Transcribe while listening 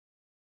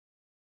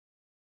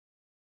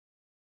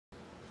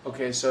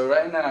Okay, so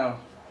right now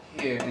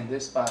here in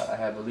this spot I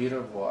have a liter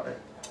of water.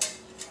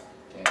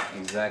 Okay,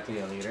 exactly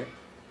a liter.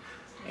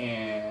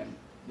 And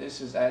this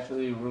is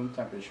actually room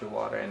temperature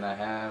water, and I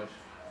have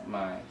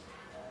my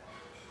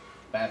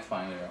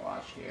Pathfinder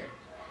watch here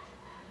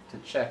to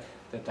check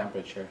the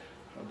temperature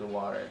of the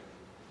water.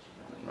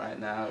 And right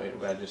now it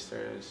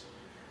registers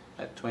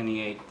at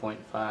 28.5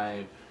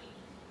 right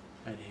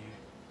here.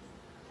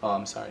 Oh,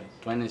 I'm sorry,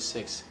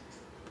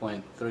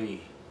 26.3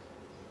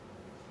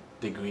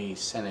 degrees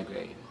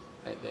centigrade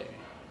right there.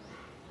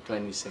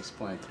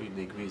 26.3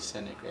 degrees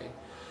centigrade.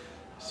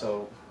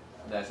 So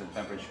that's the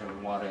temperature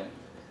of water,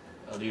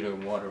 a liter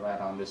of water right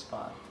on this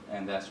spot,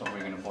 and that's what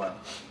we're going to boil.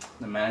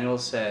 The manual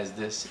says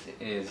this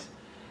is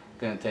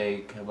going to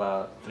take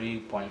about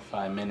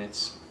 3.5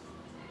 minutes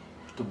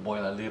to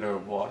boil a liter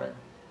of water.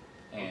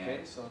 And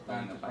okay, so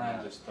time to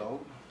prime the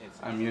stove.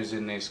 I'm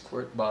using a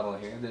squirt bottle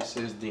here. This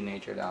is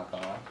denatured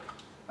alcohol.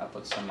 I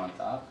put some on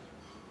top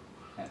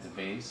at the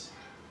base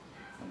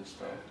of the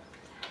stove.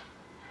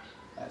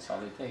 That's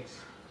all it takes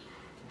to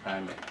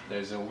prime it.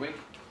 There's a wick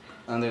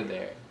under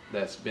there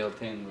that's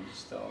built in with the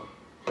stove.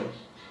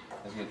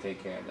 That's going to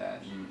take care of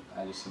that. And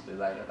I just simply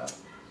light it up.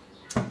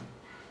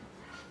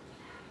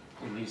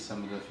 Release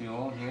some of the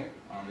fuel here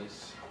on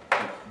this.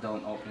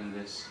 Don't open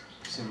this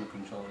simmer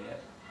control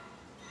yet.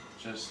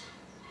 Just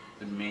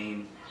the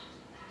main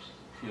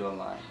fuel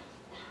line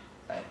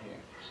right here.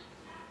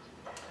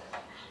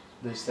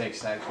 This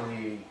takes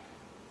actually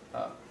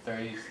about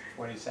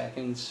 30-40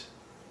 seconds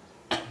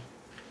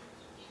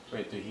for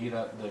it to heat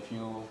up the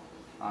fuel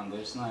on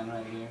this line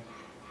right here.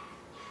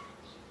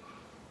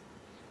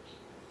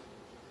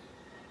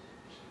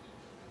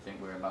 I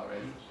think we're about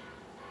ready.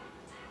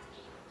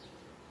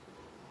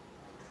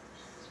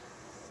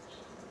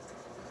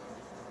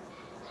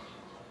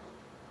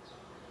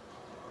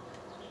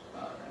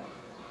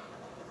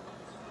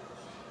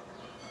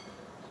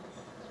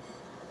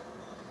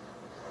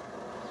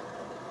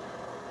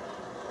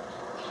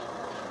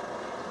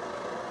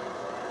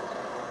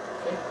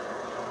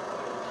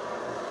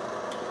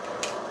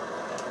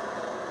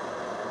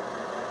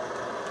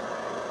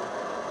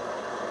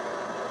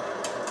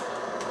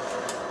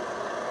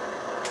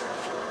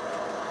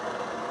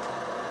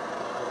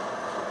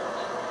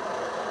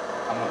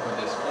 I'm going to put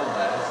this full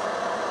blast.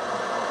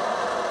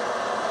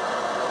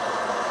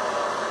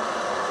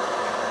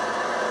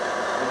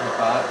 Put the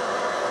pot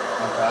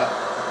on top.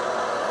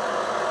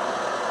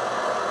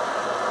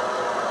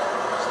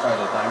 Start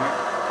the timer.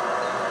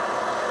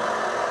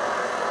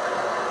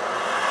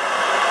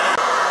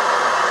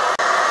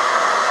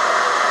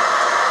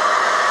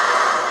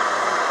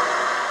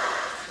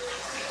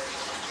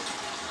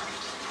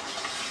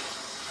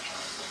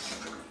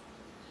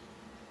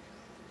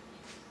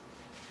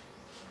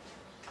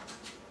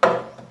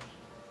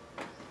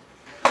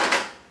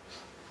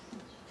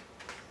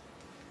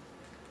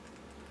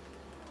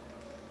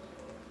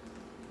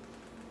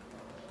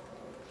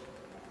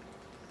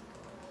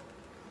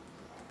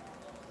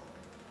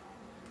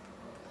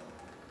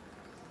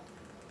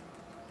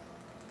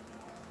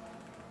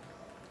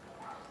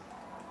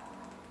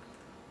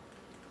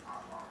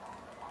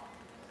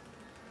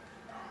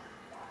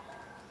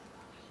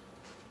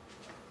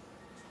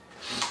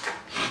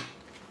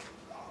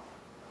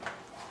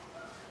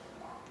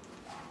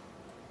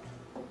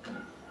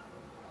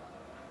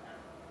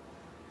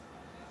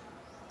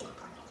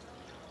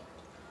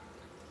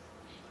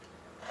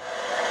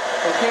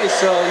 Okay,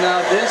 so now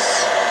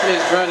this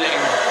is running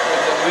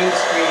with the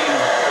windscreen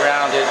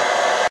around it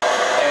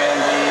and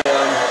the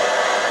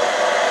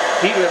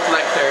heat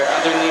reflector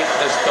underneath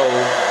the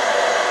stove.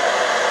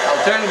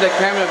 I'll turn the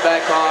camera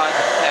back on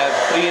at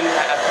 3.5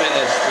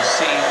 minutes to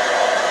see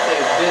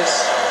if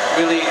this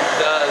really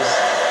does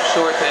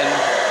shorten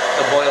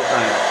the boil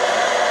time.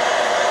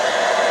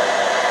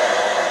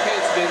 Okay,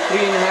 it's been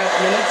 3.5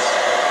 minutes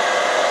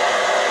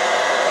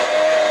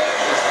and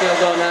we still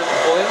don't have a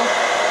boil.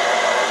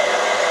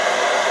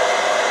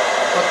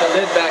 Put the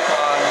lid back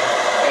on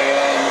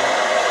and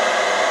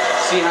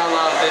see how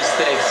long this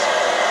takes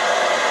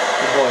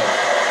to boil.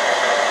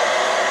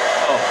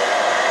 Oh,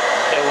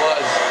 it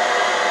was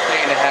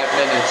 3.5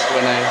 minutes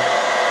when I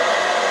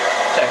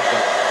checked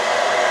it.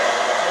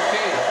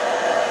 Okay,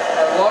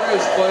 our water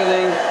is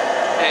boiling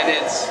and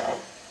it's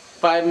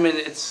 5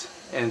 minutes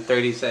and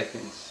 30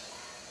 seconds.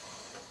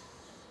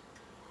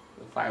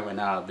 The fire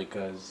went out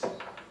because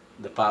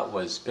the pot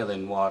was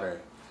spilling water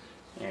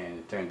and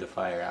it turned the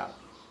fire out.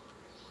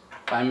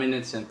 5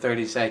 minutes and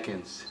 30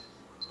 seconds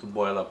to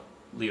boil a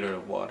liter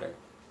of water.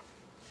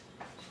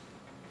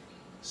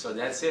 So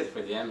that's it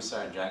for the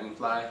MSR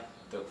Dragonfly.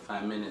 Took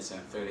 5 minutes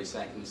and 30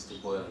 seconds to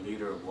boil a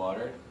liter of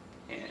water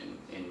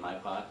in my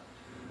pot.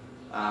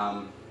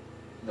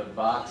 The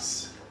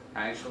box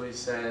actually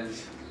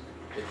says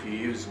if you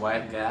use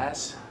white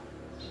gas,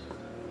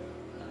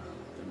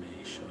 let me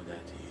show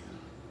that to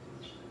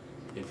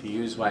you. If you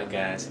use white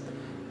gas,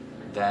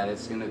 that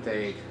it's going to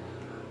take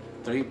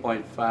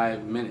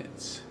 3.5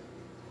 minutes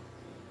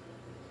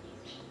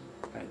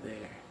right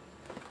there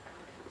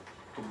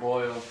to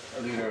boil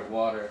a liter of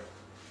water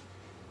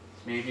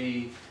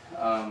Maybe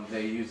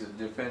they use a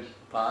different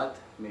pot.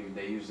 Maybe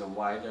they use a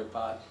wider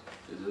pot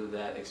to do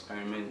that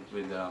experiment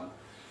with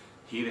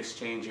heat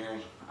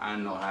exchanger. I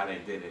don't know how they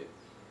did it,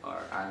 or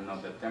I don't know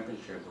the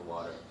temperature of the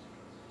water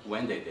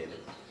when they did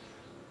it.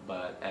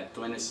 But at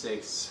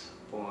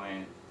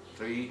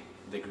 26.3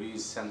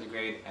 degrees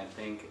centigrade, I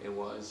think it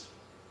was,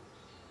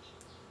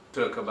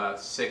 took about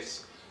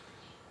six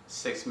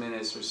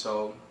minutes or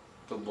so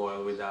to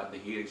boil without the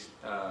heat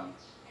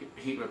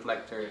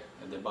reflector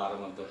at the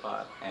bottom of the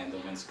pot and the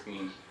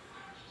windscreen.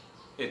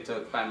 It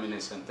took 5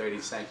 minutes and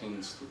 30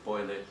 seconds to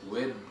boil it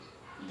with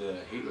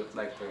the heat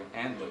reflector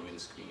and the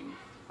windscreen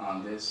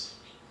on this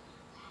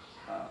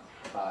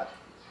pot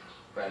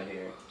right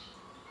here,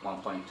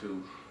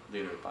 1.2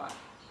 liter pot.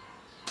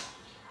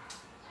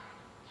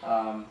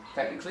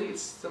 Technically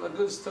it's still a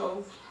good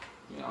stove.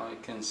 You know,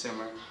 it can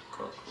simmer,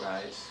 cook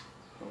rice,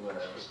 or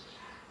whatever.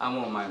 I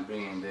won't mind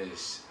bringing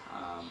this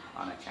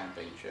on a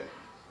camping trip,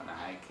 on a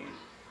hiking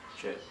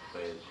trip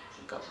with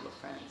a couple of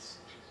friends.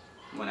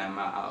 When I'm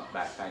out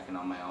backpacking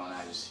on my own,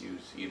 I just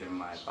use either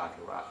my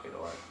pocket rocket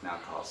or an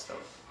alcohol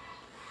stove.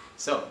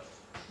 So,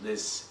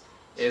 this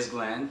is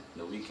Glenn,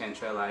 the Weekend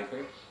Trail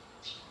Hiker.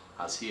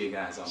 I'll see you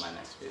guys on my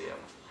next video.